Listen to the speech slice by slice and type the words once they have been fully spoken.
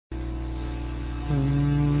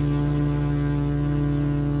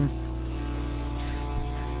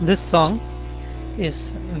This song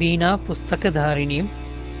is Veena Pustakadharini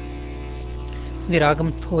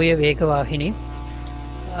Viragam Thoya Vegavahini.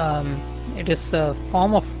 It is a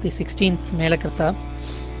form of the 16th Melakarta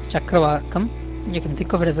Chakravakam. You can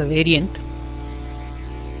think of it as a variant.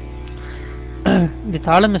 The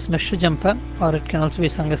Thalam is Mishra Jampa, or it can also be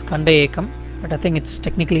sung as Kanda Ekam, but I think it's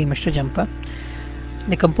technically Mishra Jampa.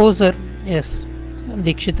 The composer is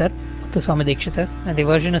Dikshitar, Muthuswami Dikshitar, and the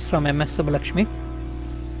version is from M.S. Subbalakshmi.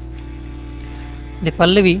 The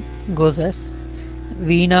Pallavi goes as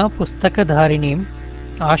Veena Pustakadharinim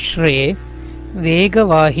Ashraye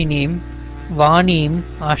Vegavahinim Vanim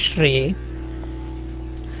Ashraye.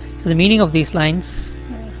 So the meaning of these lines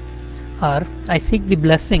are: I seek the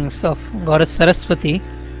blessings of Goddess Saraswati.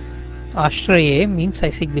 Ashraye means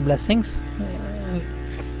I seek the blessings.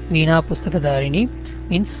 Veena Pustakadharini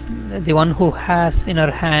means the one who has in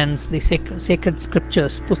her hands the sacred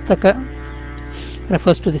scriptures. Pustaka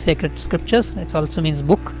refers to the sacred scriptures. It also means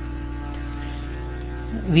book.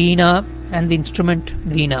 Veena and the instrument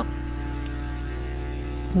Veena.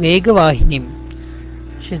 Vegavahinim.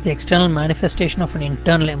 She is the external manifestation of an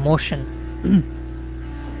internal emotion.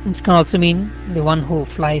 It can also mean the one who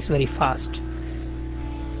flies very fast.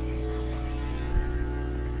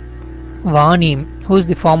 Vanim, who is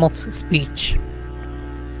the form of speech.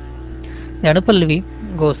 The Anupallavi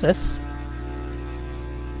goes as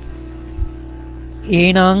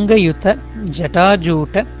Enanga Yuta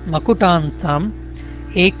Jatajuta Makutantam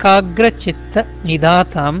Ekagra Chitta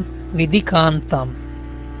Nidatam Vidikantam.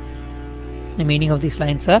 The meaning of these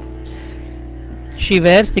lines are: she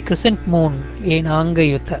wears the crescent moon Enanga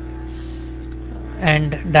Yuta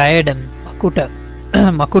and diadem Makuta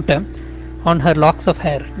Makuta on her locks of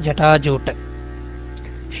hair Jatajuta.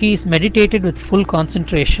 She is meditated with full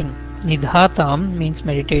concentration. Nidhatam means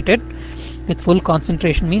meditated with full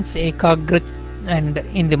concentration, means ekagra and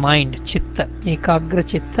in the mind, chitta, ekagra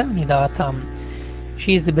chitta nidhatam.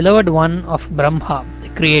 She is the beloved one of Brahma, the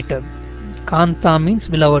creator. Kanta means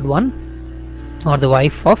beloved one or the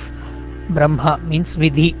wife of Brahma, means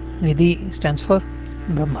Vidhi. Vidhi stands for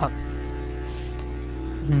Brahma.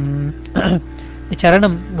 The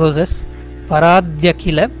Charanam goes as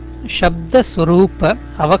Paradhyakila Shabda Surupa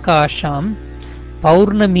Avakasham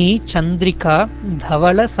Paurnami Chandrika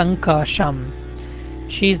Dhavala Sankasham.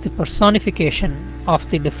 She is the personification of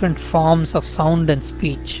the different forms of sound and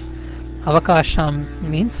speech. Avakasham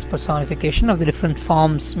means personification of the different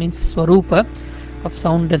forms, means Swarupa of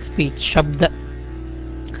sound and speech. Shabda,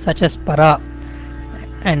 such as Para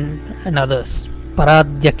and others.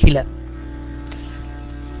 Paradhyakila.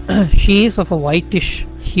 She is of a whitish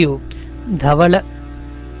hue. Dhavala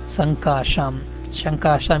Sankasham.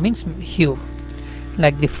 Sankasha means hue,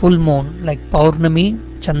 like the full moon, like Paurnami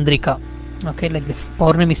Chandrika. Okay, like the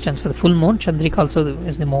Paurnami stands for the full moon. Chandrika also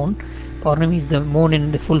is the moon. Paurnami is the moon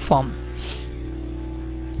in the full form.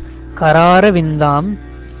 Karara Vindam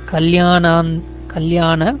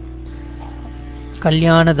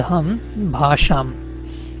Kalyanadham Bhasham,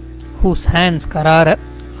 whose hands Karara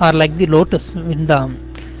are like the lotus Vindam.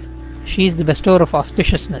 She is the bestower of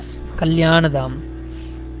auspiciousness. Kalyanadham.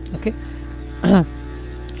 Okay.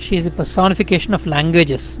 She is a personification of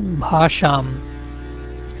languages. Bhasham.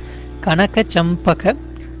 Kanaka Champaka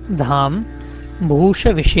Dham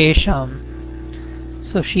Bhusha Vishesham.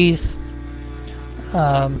 So she is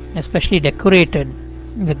especially decorated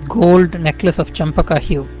with gold necklace of Champaka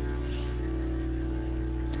hue.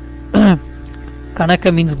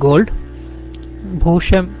 Kanaka means gold.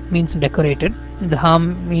 Bhusha means decorated.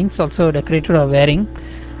 Dham means also decorated or wearing.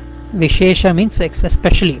 Vishesha means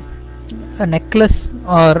especially. A necklace,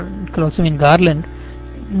 or it could also mean garland.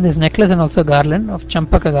 This necklace and also garland of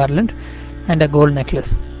Champaka garland and a gold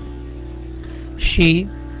necklace. She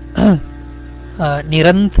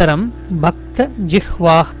Nirantaram Bhakta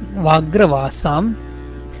Jihvagravasam.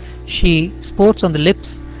 She sports on the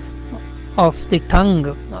lips of the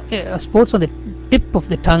tongue, sports on the tip of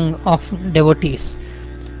the tongue of devotees.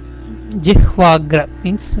 Jihvagra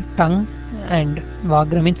means tongue and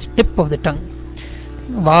Vagra means tip of the tongue.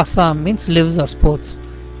 Vasa means lives or sports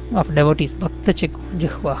of devotees. Bhakta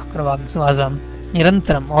Jihva Vasam.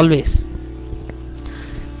 Nirantaram, always.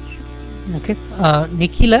 Okay.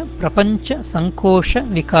 Nikila Prapancha Sankosha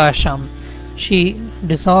Vikasham. She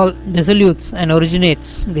dissolutes and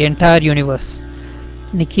originates the entire universe.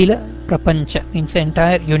 Nikila Prapancha means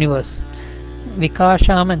entire universe.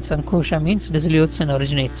 Vikasham and Sankosha means dissolutes and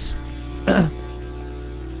originates.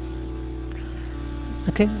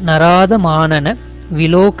 Okay. Narada Manana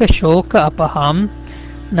Viloka Shoka Apaham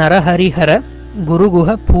Naraharihara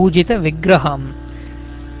Guruguha Pujita Vigraham.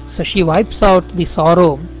 So she wipes out the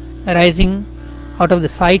sorrow arising out of the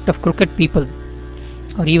sight of crooked people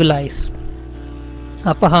or evil eyes.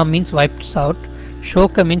 Apaham means wipes out.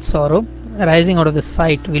 Shoka means sorrow arising out of the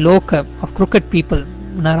sight, Viloka, of crooked people.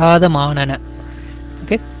 Narada Manana.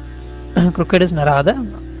 Okay, crooked is Narada.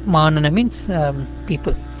 Manana means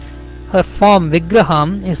people. Her form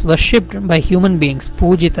Vigraham is worshipped by human beings.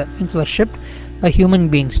 Pujita means worshipped by human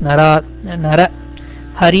beings. Nara,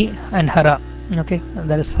 Hari and Hara. Okay,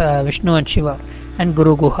 that is Vishnu and Shiva, and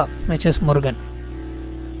Guru Guha, which is Murugan.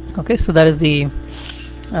 Okay, so that is the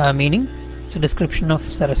meaning. It's a description of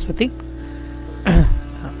Saraswati,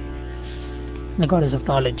 the goddess of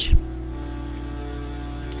knowledge.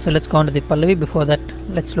 So let's go on to the Pallavi. Before that,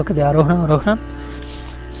 let's look at the Arohana.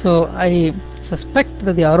 So I suspect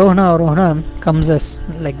that the Arohana comes as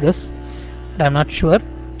like this, but I'm not sure.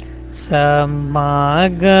 Samagama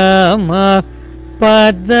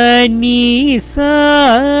Padani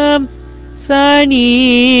Sam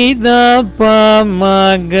Sanida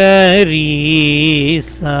Pamagari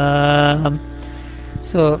Sam.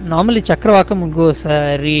 So normally Chakravakam would go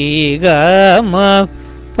Sarigama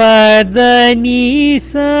Padani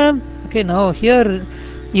Sam. Okay, now here,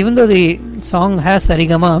 even though the song has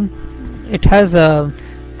Sarigama, it has a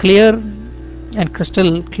clear and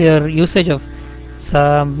crystal clear usage of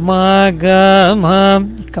Samagama.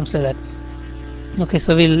 It comes like that. Okay,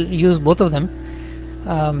 so we'll use both of them,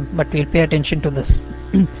 but we'll pay attention to this.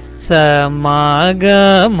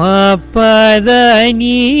 Samagama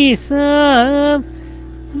Padani Sam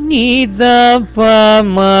Nida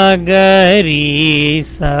Pamagari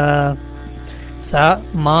Sa. Sa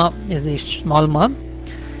Ma is the small ma,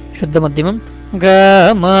 Shuddha Madhyamam.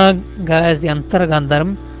 Ga Ma, Ga is the Antara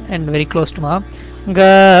Gandharam and very close to Ma.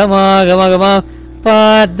 Ga Ma Ga Ma Ga Ma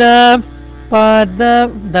Pada Pada,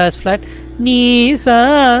 Da is flat.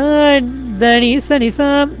 Nisa Da Nisa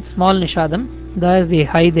Nisa, small Nishadam. Da is the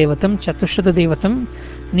high Devatam, Chatushrata Devatam.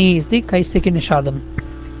 Ni is the Kaistiki Nishadam.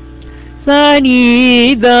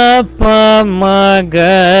 Sani Da Pamagari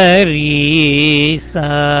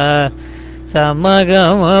Sa.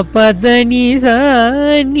 Samagama Padani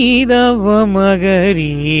Sa Nida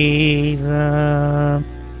Pamagari Sa.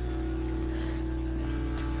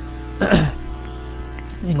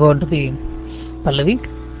 Go on to the Pallavi.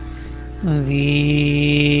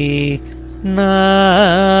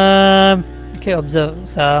 Na. Okay, observe.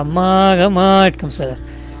 Samagama, it comes like that.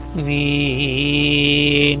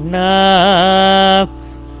 Na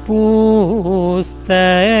Pustakadha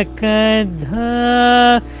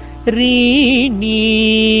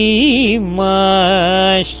Rini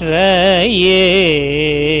Mashraye.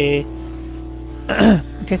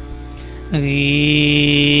 Okay.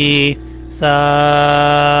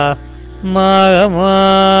 Sa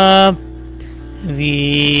Magama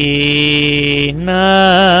Vina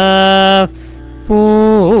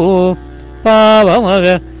Pu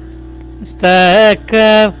Pavamaga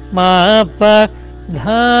Staka Mapa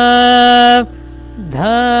Dha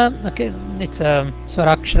Dha. Okay, it's a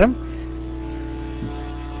Swaraksharam.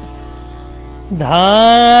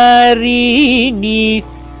 Dharini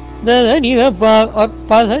Dadanida Pa or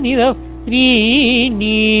Padanida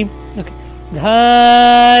Rini. Okay,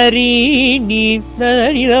 Dharini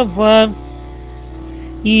Dadanida Pa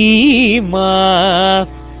Ima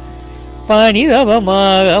Panidava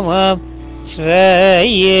Magama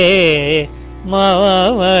Shraye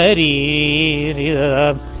Mavari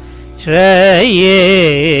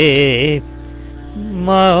Shraye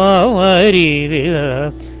Mavari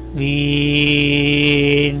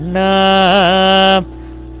Vina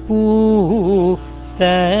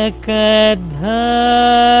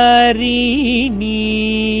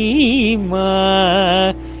Pustakadharini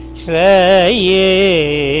Ma Shraye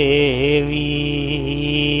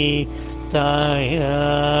Vitaya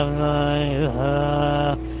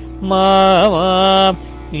Mama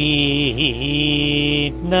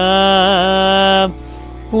Vina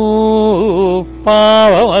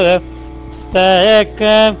Pava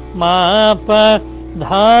Staka Mapa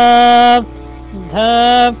Dha Dha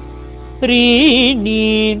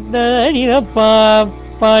Rini Dhanida Pa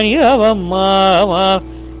Panidava Mama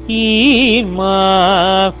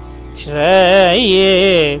Ima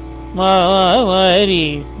Shraye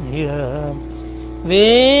Mavari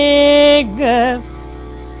Vega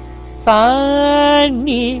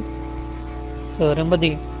Sani. So remember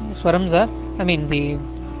the swarams are, the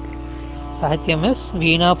Sahityam is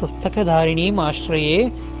Veena Pustaka Dharineem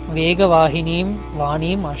Ashtraye Vega Vahineem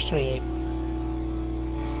Vaneem Ashtraye.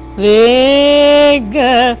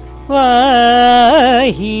 Vega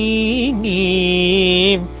Vahineem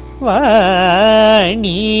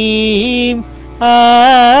Vaneem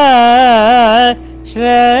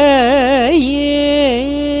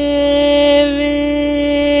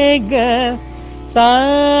வேக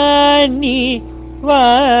சாணி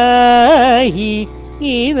வாஹி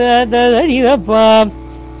இததரிதப்பாம்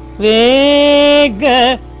வேக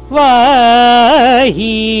வாஹினி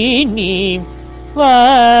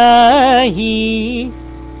வாஹி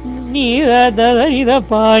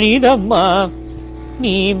நிததரிதப்பானிதம்மா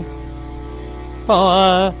நீம்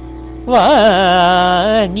வாணீம்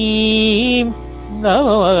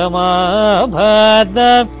நமகமாபத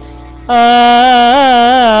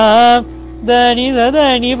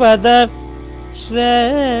தனி பத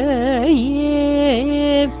ஸ்ரயே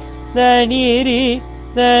தனிரி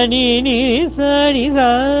தனி சனி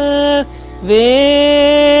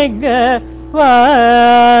வேக வாஹினீம்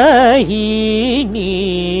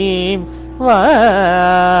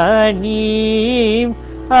வாணீம்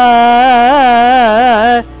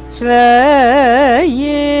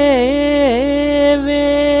ஸ்ரயே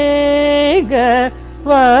வேக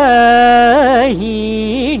வாஹினீம்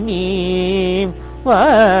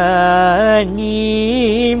வாணீம்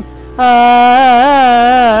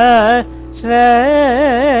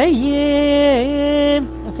ஸ்ரயே.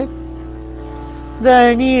 Okay.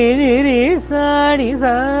 Dani ni sani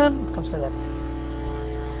san comes like that.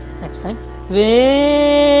 Next time.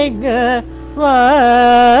 Vega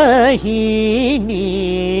vahinim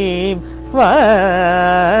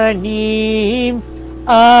vanim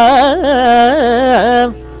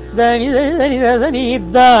dani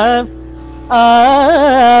da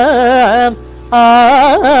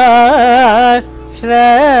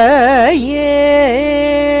shraye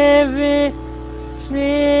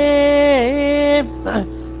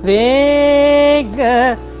vega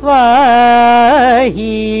vahinim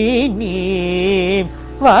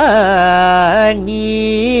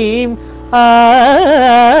vanim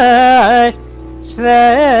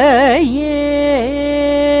shraye.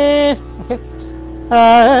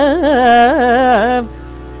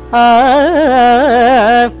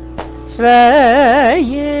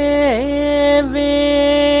 Shraye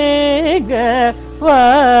vega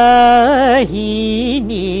vahinim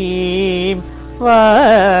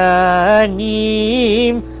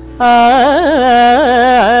vanim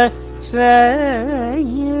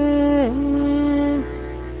shraye.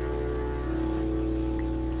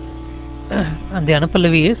 And the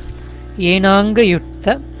Anupallavi is Yenanga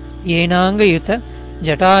Yutta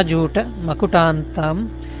Jatajuta Makutantam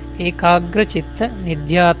Ekagra Chitta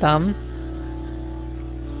Nidhyatam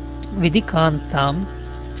Vidikantam.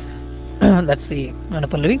 That's the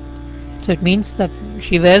Anupallavi. So it means that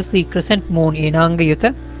she wears the crescent moon Yenanga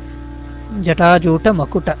Yutta Jatajuta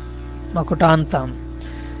Makutantam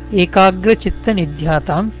Ekagra Chitta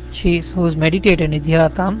Nidhyatam. She is who is meditated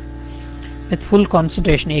Nidhyatam with full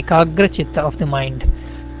concentration, Ekagra Chitta of the mind.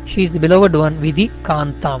 She is the beloved one, Vidhi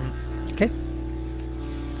Kantam. Okay.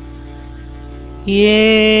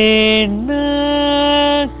 Yena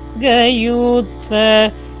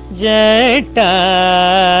Gayutha Jata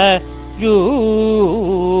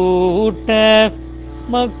Yuta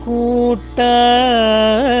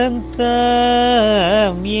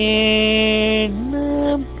Makutantam Yena.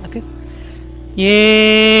 Okay.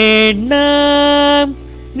 Yena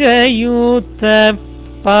Gayuta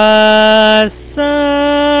Pasa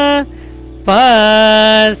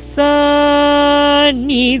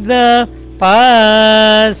Nida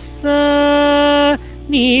Pasa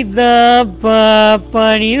Nida Papa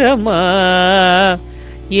Nidama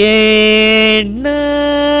Yena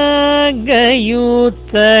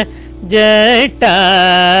Gayuta Jata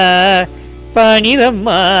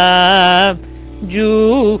Panidama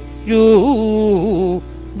Ju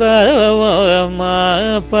Bama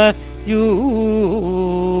Pa Yuta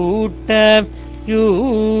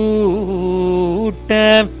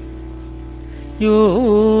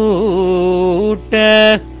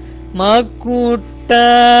Makutantam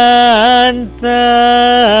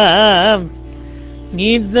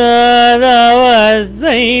Nidadava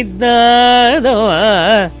Saidadava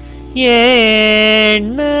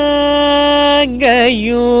Yena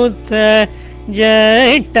Gayuta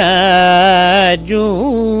Jata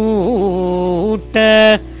Juta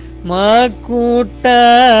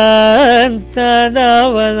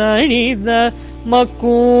Makutantadavadanida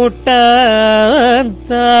Makutantam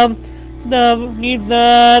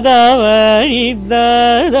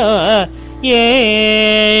Nidadavaridadava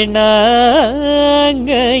Yena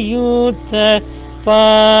Gayuta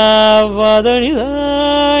Pavadanida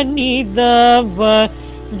Nidava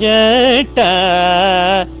Jata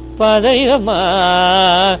Padayama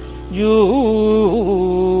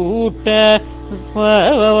Juta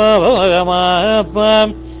Pam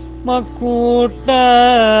मकुटान्तां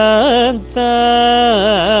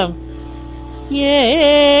ये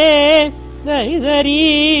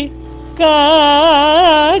दरि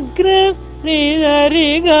काग्र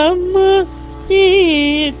हृदरि गम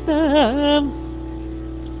चित्तम्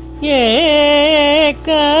एकाग्र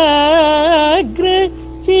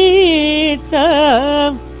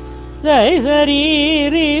चित्तम् जय सरि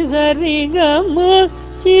रि सरि गम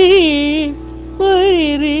चि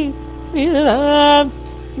रि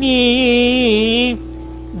नी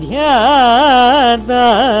ध्याताम्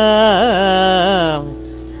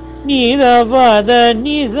निद पद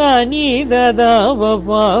निज निद दव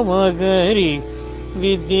पमगरि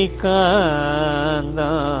विधिकान्दाम्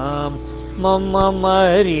मम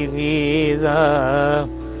मरि रीदा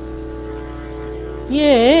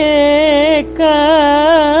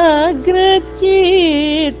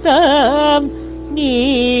एकाग्रचित्तं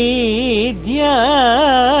निध्याताम्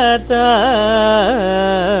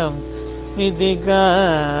विधिकान्दाम्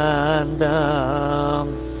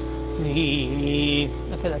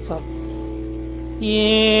okay, that's all.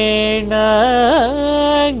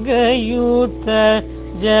 येणागयुत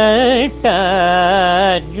जटाजूट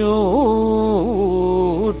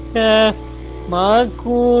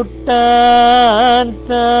मकुटान्तं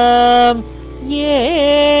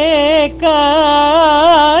एकाग्रचित्तं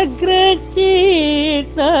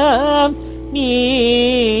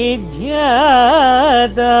निध्याताम्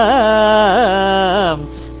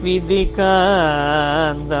विधिकान्दाम्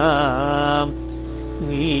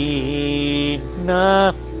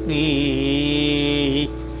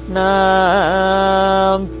वीणां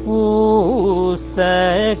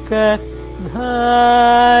पुस्तक धारिणीमा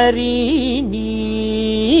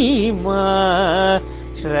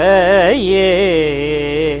श्रये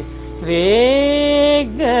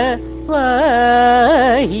वेगवाहिनीं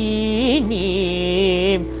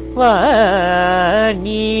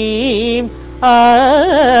वाणीं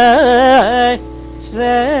आश्रये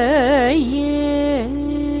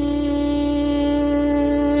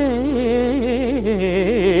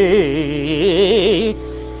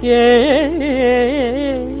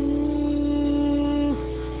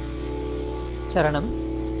चरणं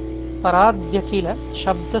पराद्यखिल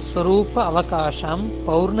शब्दस्वरूप अवकाशां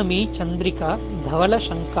पौर्णमी चंद्रिका धवल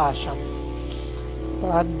शंकाशां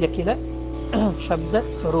पराद्यखिल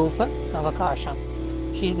शब्दस्वरूप avakasham.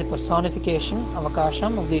 She is the personification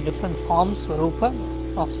avakasham of the different forms swarupa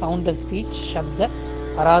of sound and speech, shabda,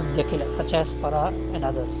 paradyakila, such as para and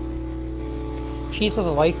others. She is of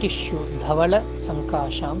a whitish hue, dhavala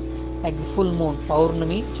sankasham, like the full moon,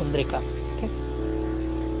 Paurnami Chandrika. Okay.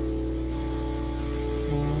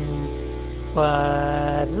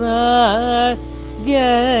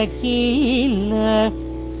 Paradyakila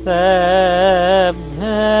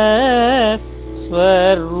sabdha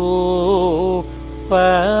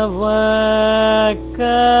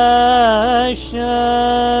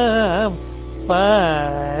swarupavakasham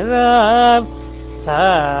param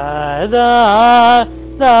sada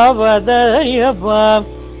davadayapam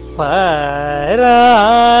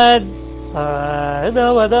parad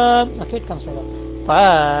davadam. Okay, it comes like that.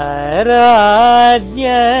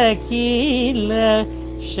 Paradyakila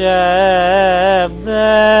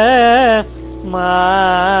shabda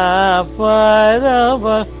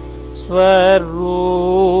mapadava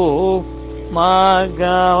swarup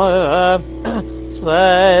magava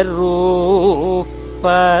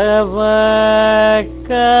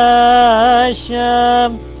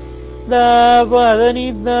swarupavakasham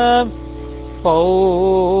dapadanidam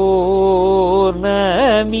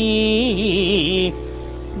Paurnami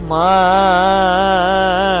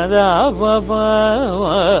Madhava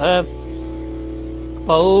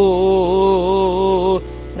Paurnami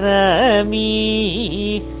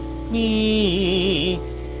Mi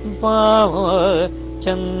Pava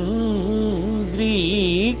Chandrika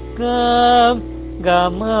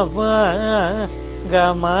Gamava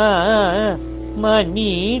Gama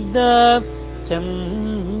Manida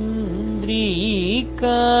Chandrika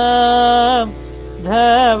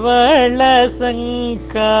Dhavala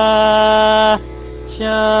Sanka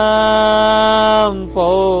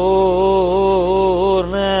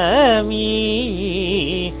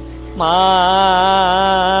Shampurnami Madhava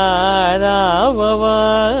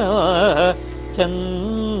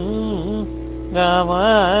Chandgama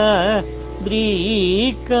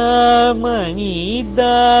Drika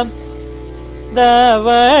Manida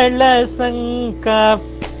Dhavala Sanka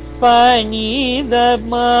Panida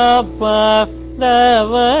Mapa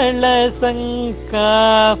Dhavala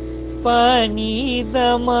Sanka Panida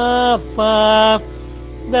Mapa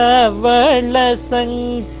Dhavala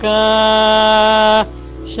Sanka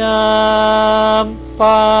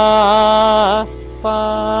Shampa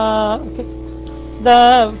pa. Okay.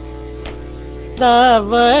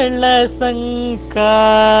 Dhavala sanka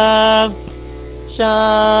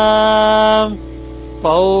sham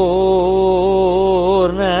Paurnami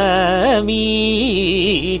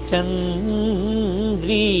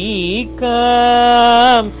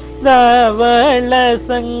chandrikam Dhavala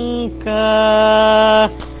sanka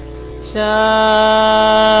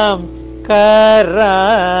sham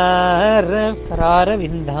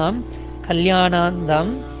Kararavindham Kalyanandam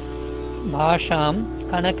Bhasham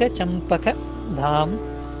Kanaka Champaka Dham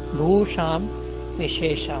Bhusham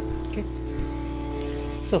Vishesham. Okay.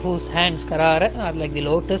 So whose hands Karara are like the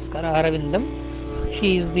lotus Kararavindam.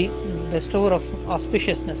 She is the bestower of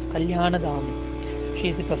auspiciousness, Kalyanadam. She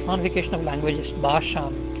is the personification of languages,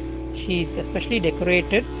 Bhasham. She is especially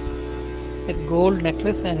decorated with gold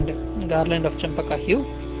necklace and garland of Champaka hue.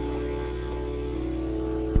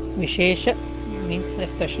 Vishesha means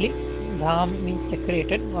especially, Dham means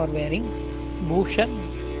decorated or wearing, Bhusha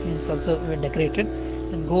means also decorated,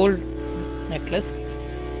 and gold necklace,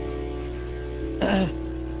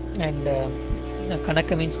 and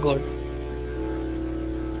Kanaka means gold.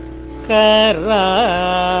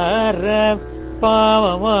 Karara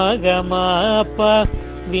Pavagamapa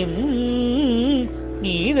Vin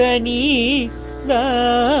Nidani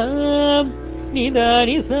Dam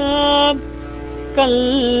Nidani Sam Kal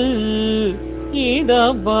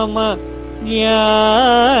Idabama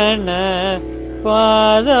Yana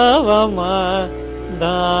Padavama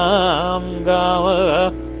Dam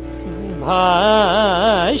Gava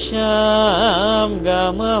Bhasham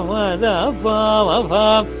Gamamada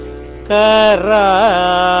Bhava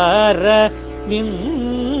Karara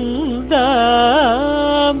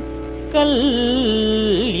Vindam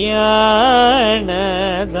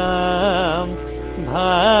Kalyanadam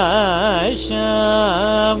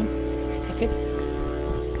Bhasham. Okay,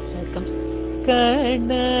 so it comes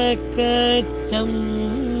Kanaka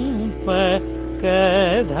Champaka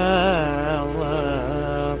Dhama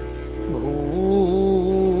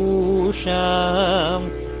Bhusham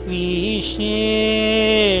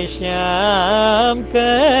Vishesham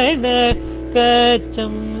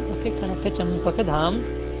Kanakacham. Okay, Kanakachampakadham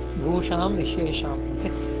Bhusham Vishesham.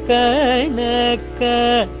 Okay,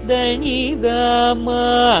 Kanakadanidama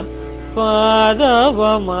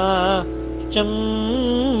Padavama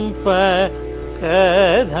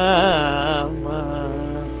Champakadhama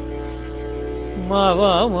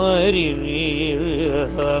Mavamaririya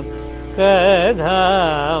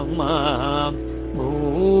Kadhama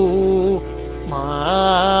Bhu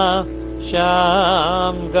Ma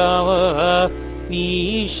Sham Gava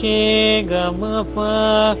Vishe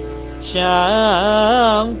Gamapa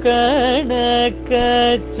Sham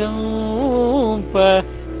Kanakachumpa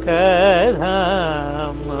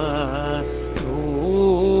Kadhama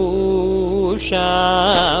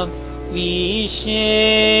Bhusham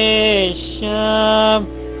Vishesham.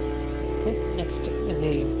 Okay, next is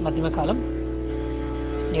the Madhyama Kalam.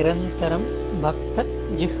 Nirantaram Bhakta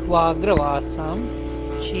Jihvagravasam.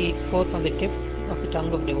 She exports on the tip of the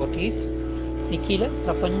tongue of devotees. Nikhila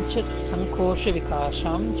Prapancha Sankosha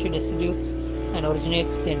Vikasham. She distributes and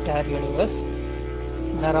originates the entire universe.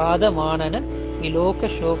 Narada Manana Viloka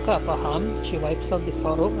Shoka Apaham. She wipes out the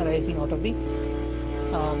sorrow arising out of the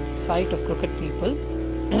sight of crooked people.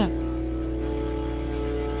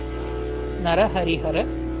 Nara Harihara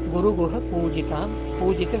Guru Guha Pujita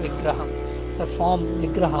Vigraham. Her form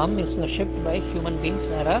Vigraham is worshipped by human beings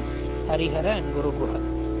Nara, Harihara and Guru Guha.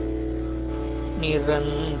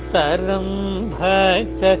 Nirantaram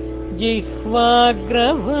Bhakta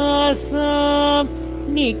Jihvagravasam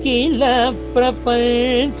Nikhila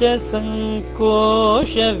Prapancha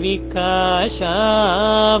Sankosha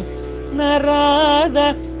Vikasham Narada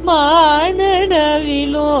Manana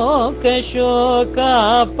Viloka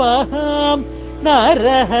Shokapaham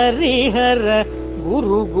Naraharihara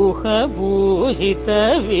Guru Guha Bhujita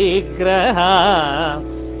Vigraha.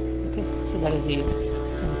 Okay, so that is the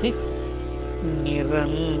Sumati.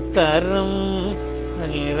 Nirantaram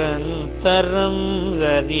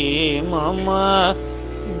Zari Mama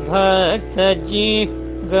Bhaktaji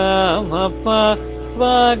Gamapa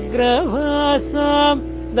Vagravasam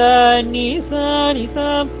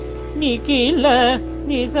Danisam Nikhila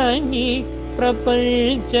Nisani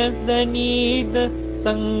Prapancha Danida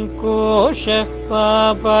Sankosha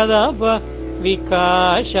Papadapa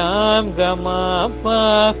Vikasham Gamapa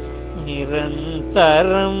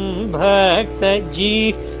Nirantaram Bhakta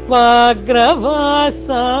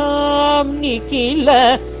Jihvagravasam Nikhila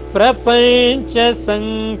Prapancha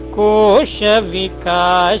Sankosha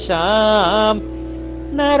Vikasham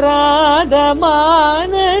Narada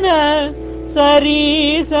Manana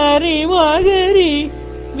सरी सरि मगरि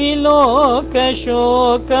विलोक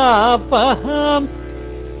शोकापहं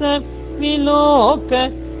स विलोक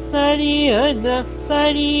सरियद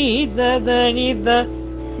सरिददनिद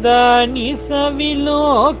दानि स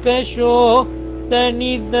विलोक show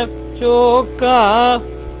दनिद शोका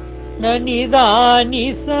दनिदानि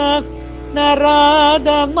स नराद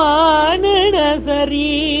मानन सरी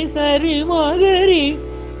सरि मगरि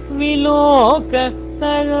विलोक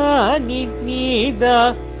सदानि नीद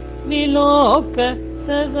विलोक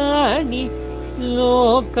सदानि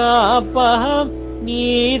लोकापहं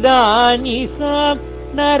नीदानि स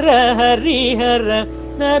नरहरिहर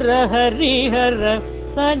नरहरिहर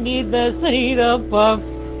सनिद सनिदप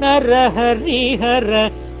नरहरिहर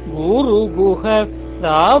गुरुगुह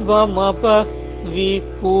रावमप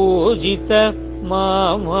विपूजित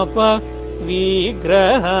मामप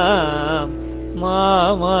विग्रह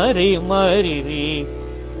मामरि मरिरि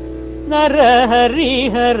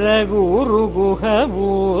नरहरिहर गुरुगुह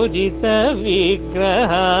पूजित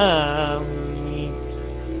विग्रह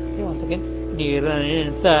once again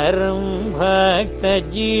निरन्तरं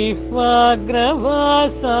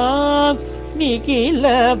भक्तजिह्वाग्रवासां निखिल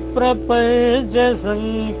प्रपञ्च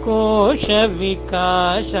सङ्कोश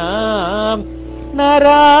विकाशां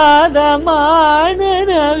नराधमानन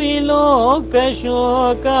विलोक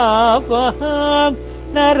शोकापहं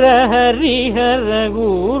नरहरिहर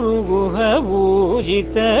गुरुगुह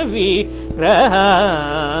पूजित विग्रहामि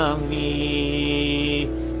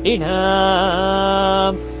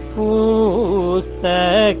इणां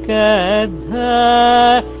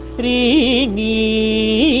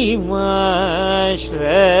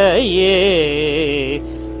पुस्तकधारिणीमाश्रये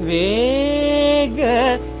वेगवाहिनीं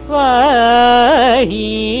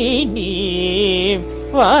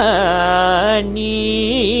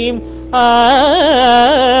वाणीं आश्रये